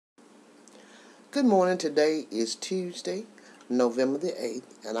Good morning. Today is Tuesday, November the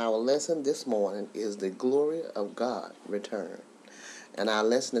 8th, and our lesson this morning is the glory of God return. And our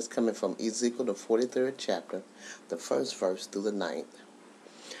lesson is coming from Ezekiel, the 43rd chapter, the first verse through the 9th.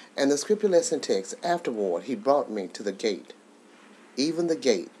 And the scripture lesson text, afterward he brought me to the gate, even the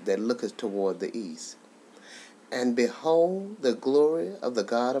gate that looketh toward the east. And behold, the glory of the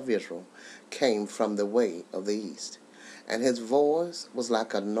God of Israel came from the way of the east. And his voice was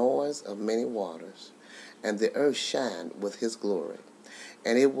like a noise of many waters, and the earth shined with his glory.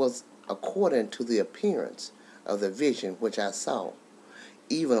 And it was according to the appearance of the vision which I saw,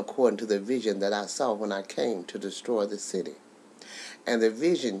 even according to the vision that I saw when I came to destroy the city. And the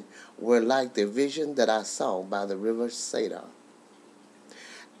vision were like the vision that I saw by the river Cedar.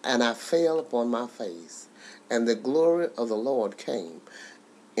 And I fell upon my face, and the glory of the Lord came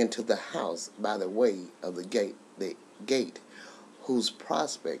into the house by the way of the gate whose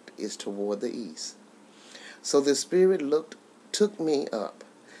prospect is toward the east. So the Spirit took me up,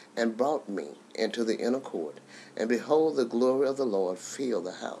 and brought me into the inner court, and behold, the glory of the Lord filled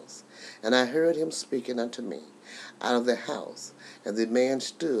the house. And I heard him speaking unto me out of the house, and the man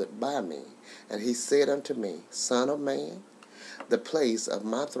stood by me, and he said unto me, Son of man, the place of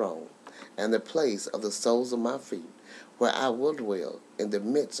my throne, and the place of the soles of my feet, where I will dwell in the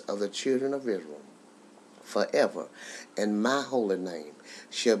midst of the children of Israel forever, and my holy name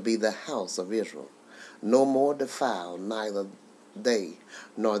shall be the house of Israel. No more defiled, neither they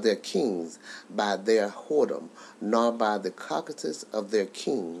nor their kings by their whoredom, nor by the carcases of their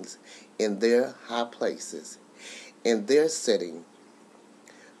kings in their high places, in their setting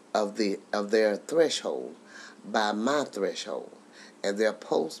of their threshold by my threshold, and their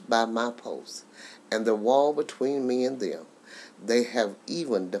post by my post, and the wall between me and them. They have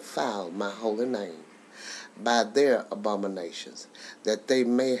even defiled my holy name by their abominations, that they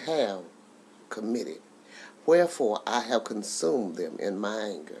may have committed. Wherefore I have consumed them in my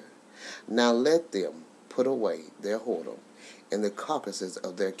anger. Now let them put away their whoredom in the carcasses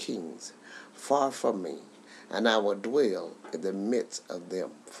of their kings, far from me, and I will dwell in the midst of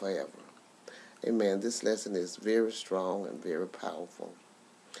them forever. Amen. This lesson is very strong and very powerful,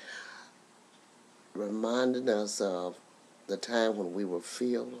 reminding us of the time when we were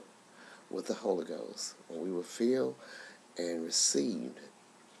filled with the Holy Ghost, when we were filled and received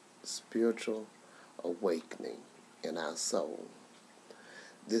spiritual awakening in our soul.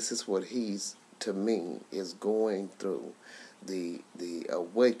 This is what he's, to me, is going through, the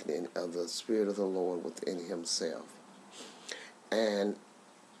awakening of the Spirit of the Lord within himself. And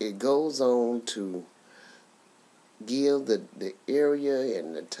it goes on to give the area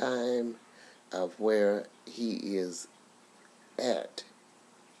and the time of where he is at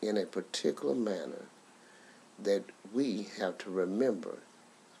in a particular manner, that we have to remember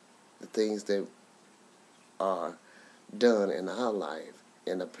the things that are done in our life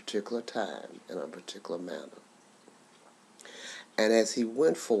in a particular time, in a particular manner. And as he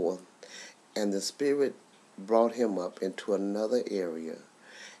went forth, and the Spirit brought him up into another area,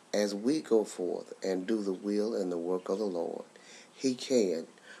 as we go forth and do the will and the work of the Lord, he can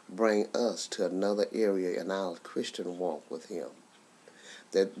bring us to another area in our Christian walk with him.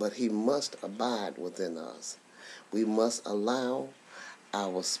 But he must abide within us. We must allow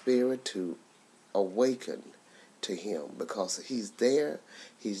our spirit to awaken to him, because he's there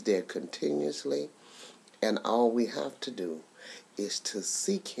continuously, and all we have to do is to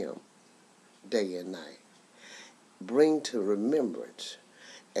seek him day and night. Bring to remembrance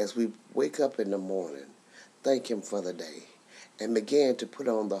as we wake up in the morning, thank him for the day, and begin to put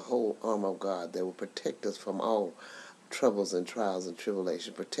on the whole armor of God that will protect us from all troubles and trials and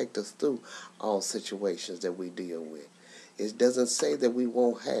tribulations, protect us through all situations that we deal with. It doesn't say that we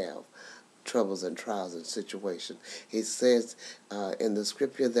won't have troubles and trials and situations. It says in the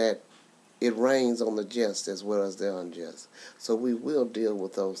scripture that it rains on the just as well as the unjust. So we will deal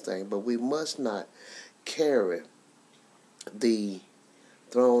with those things, but we must not carry the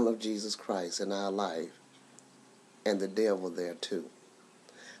throne of Jesus Christ in our life and the devil there too.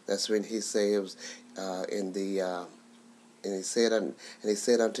 That's when he says and he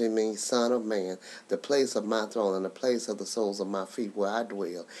said unto me, Son of man, the place of my throne and the place of the soles of my feet, where I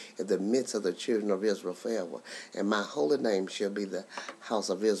dwell in the midst of the children of Israel forever. And my holy name shall be the house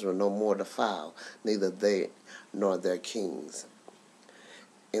of Israel, no more defiled, neither they nor their kings.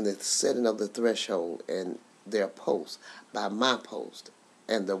 In the setting of the threshold and their post by my post,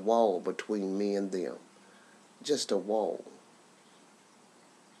 and the wall between me and them. Just a wall.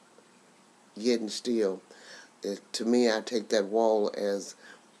 Yet and still, to me, I take that wall as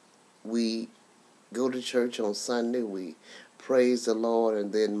we go to church on Sunday, we praise the Lord,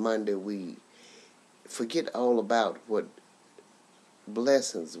 and then Monday we forget all about what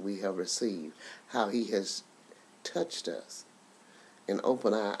blessings we have received, how he has touched us and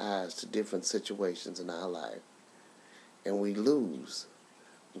opened our eyes to different situations in our life. And we lose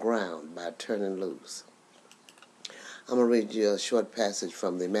ground by turning loose. I'm going to read you a short passage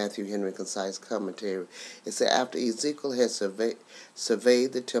from the Matthew Henry Concise Commentary. It says, after Ezekiel had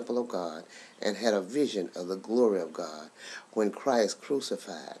surveyed the temple of God and had a vision of the glory of God, when Christ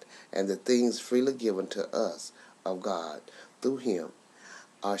crucified, and the things freely given to us of God through him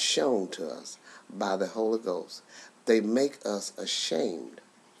are shown to us by the Holy Ghost, they make us ashamed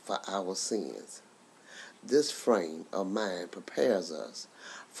for our sins. This frame of mind prepares us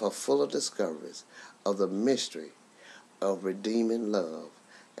for fuller discoveries of the mystery of redeeming love,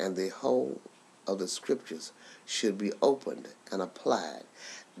 and the whole of the Scriptures should be opened and applied,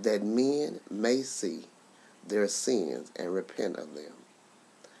 that men may see their sins and repent of them.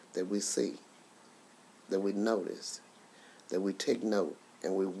 That we see, that we notice, that we take note,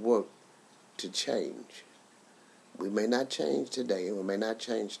 and we work to change. We may not change today, and we may not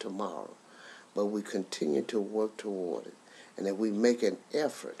change tomorrow, but we continue to work toward it. And if we make an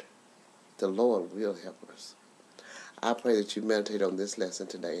effort, the Lord will help us. I pray that you meditate on this lesson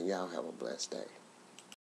today, and y'all have a blessed day.